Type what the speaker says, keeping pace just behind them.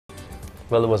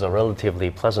Well, it was a relatively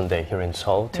pleasant day here in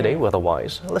Seoul today,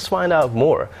 weather-wise. Let's find out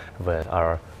more with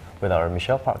our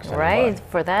Michelle Park. Right.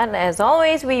 For that, as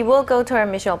always, we will go to our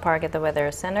Michelle Park at the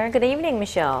Weather Center. Good evening,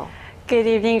 Michelle. Good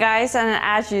evening, guys. And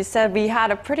as you said, we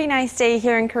had a pretty nice day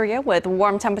here in Korea with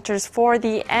warm temperatures for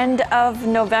the end of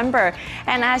November.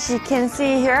 And as you can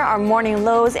see here, our morning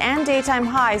lows and daytime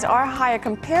highs are higher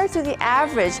compared to the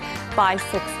average by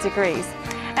 6 degrees.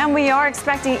 And we are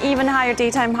expecting even higher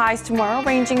daytime highs tomorrow,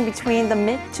 ranging between the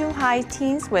mid to high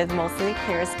teens with mostly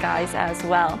clear skies as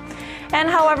well. And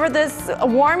however, this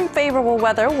warm, favorable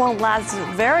weather won't last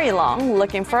very long.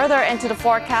 Looking further into the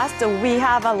forecast, we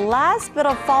have a last bit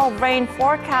of fall rain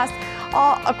forecast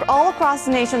all across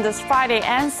the nation this Friday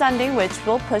and Sunday, which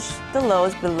will push the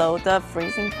lows below the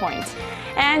freezing point.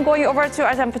 And going over to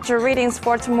our temperature readings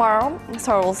for tomorrow,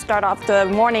 Seoul will start off the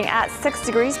morning at 6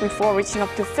 degrees before reaching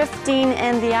up to 15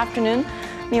 in the afternoon.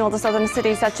 Meanwhile, the southern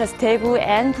cities such as Daegu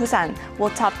and Busan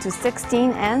will top to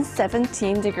 16 and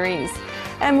 17 degrees.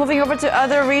 And moving over to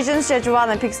other regions,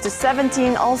 Jeju peaks to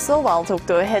 17 also, while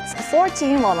Dokdo hits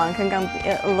 14, while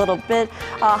Nankangang a little bit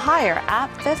higher at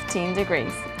 15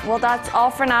 degrees. Well, that's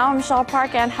all for now. I'm Michelle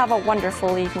Park, and have a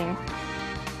wonderful evening.